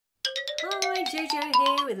Hi,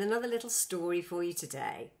 JoJo here with another little story for you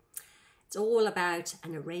today. It's all about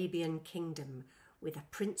an Arabian kingdom with a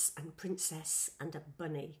prince and princess and a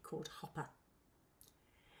bunny called Hopper.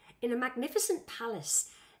 In a magnificent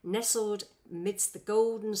palace nestled amidst the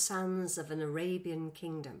golden sands of an Arabian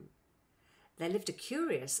kingdom, there lived a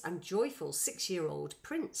curious and joyful 6-year-old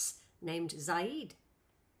prince named Zaid.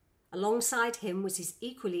 Alongside him was his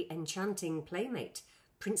equally enchanting playmate,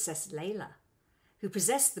 Princess Layla, who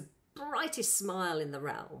possessed the brightest smile in the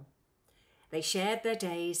realm. They shared their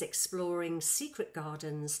days exploring secret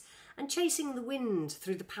gardens and chasing the wind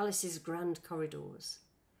through the palace's grand corridors.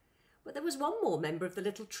 But there was one more member of the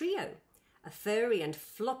little trio, a furry and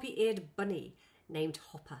floppy-eared bunny named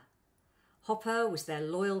Hopper. Hopper was their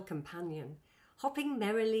loyal companion, hopping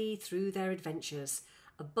merrily through their adventures,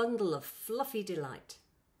 a bundle of fluffy delight.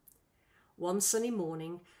 One sunny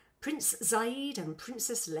morning, Prince Zaid and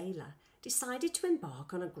Princess Layla decided to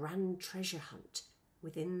embark on a grand treasure hunt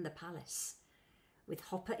within the palace. With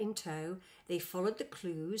Hopper in tow, they followed the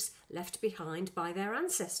clues left behind by their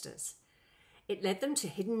ancestors. It led them to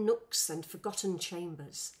hidden nooks and forgotten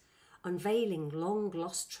chambers, unveiling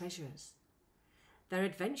long-lost treasures. Their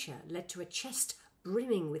adventure led to a chest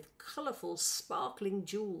brimming with colourful, sparkling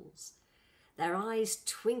jewels. Their eyes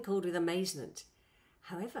twinkled with amazement.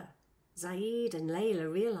 However, Zaid and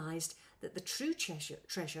Layla realised that the true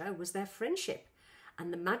treasure was their friendship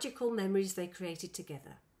and the magical memories they created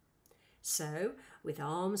together. So, with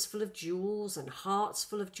arms full of jewels and hearts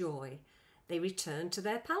full of joy, they returned to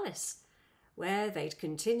their palace, where they'd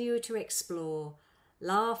continue to explore,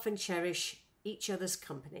 laugh and cherish each other's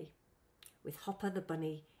company, with Hopper the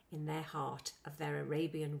bunny in their heart of their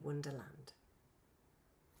Arabian wonderland.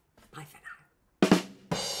 Bye for now.